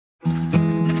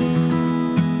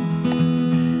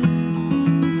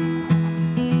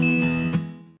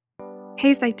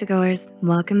Hey Psych2Goers,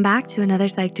 welcome back to another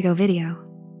Psych2Go video.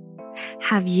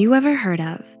 Have you ever heard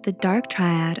of the Dark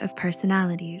Triad of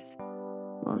Personalities?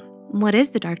 Well, what is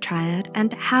the Dark Triad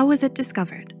and how was it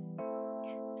discovered?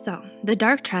 So, the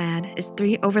Dark Triad is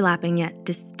 3 overlapping yet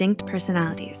distinct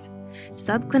personalities: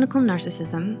 subclinical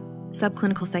narcissism,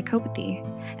 subclinical psychopathy,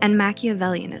 and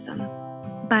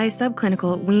Machiavellianism. By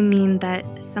subclinical, we mean that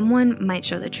someone might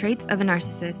show the traits of a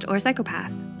narcissist or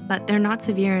psychopath, but they're not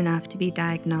severe enough to be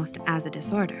diagnosed as a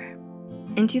disorder.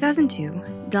 In 2002,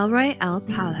 Delroy L.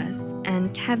 Paulhus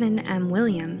and Kevin M.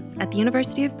 Williams at the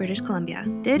University of British Columbia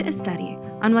did a study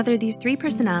on whether these 3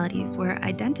 personalities were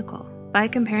identical by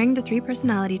comparing the 3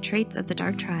 personality traits of the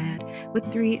Dark Triad with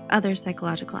 3 other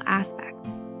psychological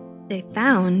aspects. They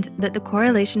found that the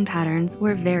correlation patterns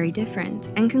were very different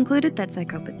and concluded that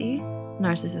psychopathy,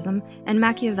 narcissism, and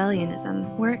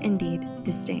Machiavellianism were indeed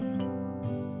distinct.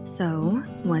 So,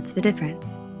 what's the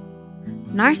difference?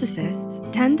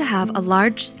 Narcissists tend to have a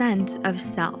large sense of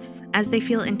self as they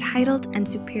feel entitled and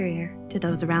superior to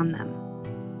those around them.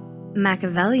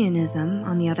 Machiavellianism,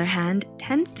 on the other hand,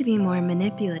 tends to be more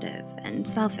manipulative and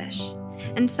selfish,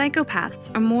 and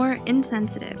psychopaths are more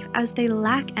insensitive as they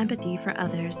lack empathy for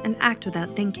others and act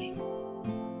without thinking.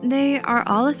 They are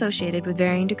all associated with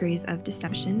varying degrees of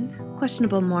deception,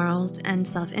 questionable morals, and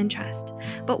self-interest,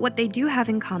 but what they do have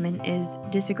in common is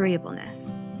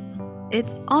disagreeableness.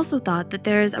 It's also thought that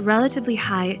there is a relatively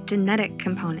high genetic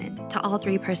component to all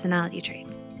 3 personality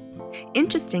traits.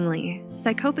 Interestingly,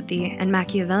 psychopathy and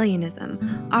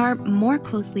Machiavellianism are more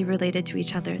closely related to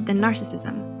each other than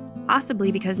narcissism,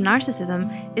 possibly because narcissism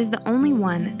is the only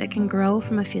one that can grow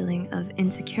from a feeling of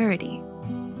insecurity.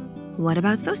 What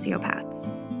about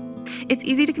sociopaths? It's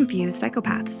easy to confuse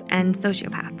psychopaths and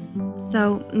sociopaths,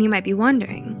 so you might be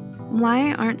wondering,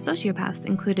 why aren't sociopaths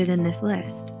included in this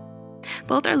list?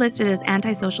 Both are listed as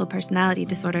antisocial personality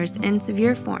disorders in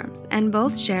severe forms, and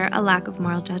both share a lack of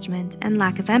moral judgment and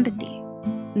lack of empathy.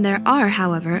 There are,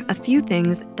 however, a few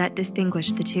things that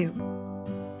distinguish the 2.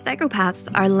 Psychopaths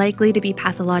are likely to be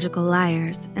pathological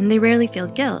liars, and they rarely feel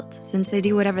guilt since they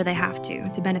do whatever they have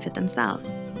to benefit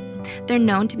themselves. They're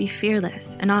known to be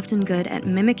fearless and often good at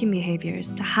mimicking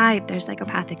behaviors to hide their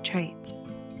psychopathic traits.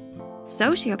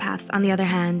 Sociopaths, on the other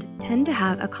hand, tend to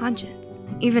have a conscience,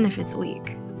 even if it's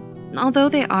weak. Although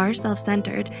they are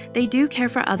self-centered, they do care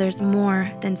for others more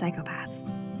than psychopaths.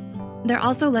 They're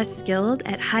also less skilled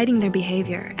at hiding their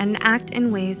behavior and act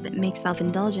in ways that make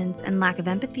self-indulgence and lack of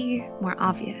empathy more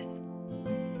obvious.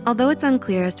 Although it's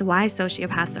unclear as to why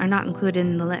sociopaths are not included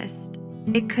in the list,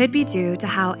 it could be due to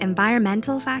how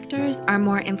environmental factors are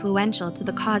more influential to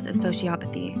the cause of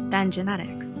sociopathy than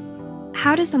genetics.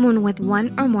 How does someone with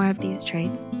one or more of these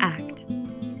traits act?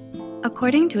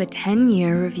 According to a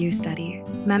 10-year review study,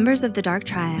 members of the Dark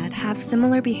Triad have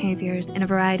similar behaviors in a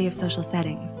variety of social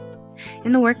settings.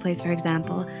 In the workplace, for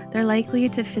example, they're likely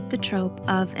to fit the trope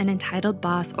of an entitled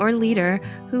boss or leader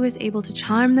who is able to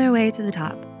charm their way to the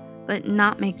top, but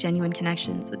not make genuine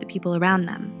connections with the people around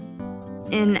them.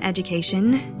 In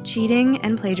education, cheating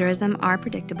and plagiarism are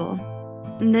predictable.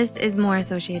 This is more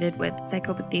associated with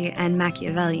psychopathy and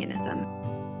Machiavellianism.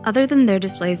 Other than their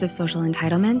displays of social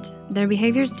entitlement, their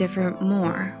behaviors differ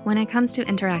more when it comes to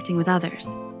interacting with others.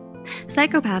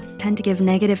 Psychopaths tend to give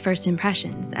negative first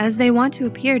impressions as they want to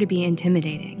appear to be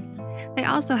intimidating. They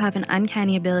also have an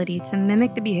uncanny ability to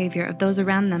mimic the behavior of those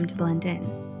around them to blend in.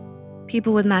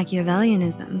 People with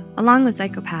Machiavellianism, along with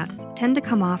psychopaths, tend to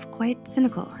come off quite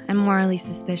cynical and morally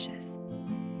suspicious.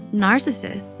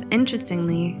 Narcissists,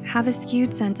 interestingly, have a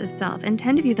skewed sense of self and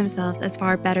tend to view themselves as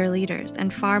far better leaders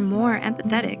and far more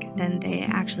empathetic than they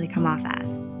actually come off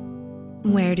as.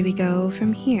 Where do we go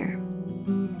from here?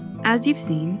 As you've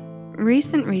seen,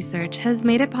 recent research has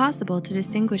made it possible to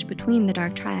distinguish between the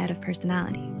Dark Triad of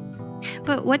Personality.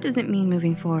 But what does it mean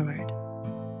moving forward?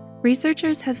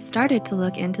 Researchers have started to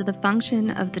look into the function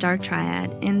of the Dark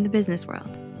Triad in the business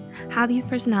world, how these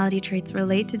personality traits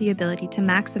relate to the ability to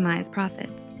maximize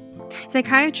profits.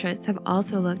 Psychiatrists have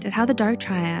also looked at how the Dark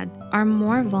Triad are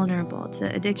more vulnerable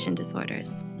to addiction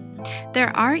disorders.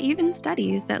 There are even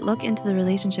studies that look into the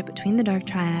relationship between the Dark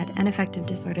Triad and affective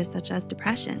disorders such as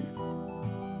depression.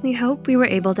 We hope we were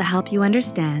able to help you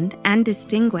understand and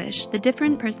distinguish the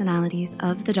different personalities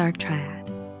of the Dark Triad.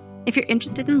 If you're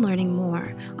interested in learning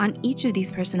more on each of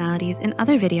these personalities in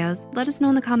other videos, let us know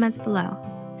in the comments below.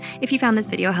 If you found this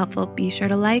video helpful, be sure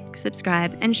to like,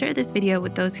 subscribe, and share this video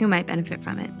with those who might benefit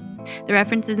from it. The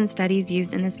references and studies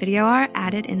used in this video are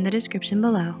added in the description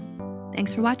below.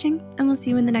 Thanks for watching, and we'll see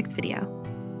you in the next video.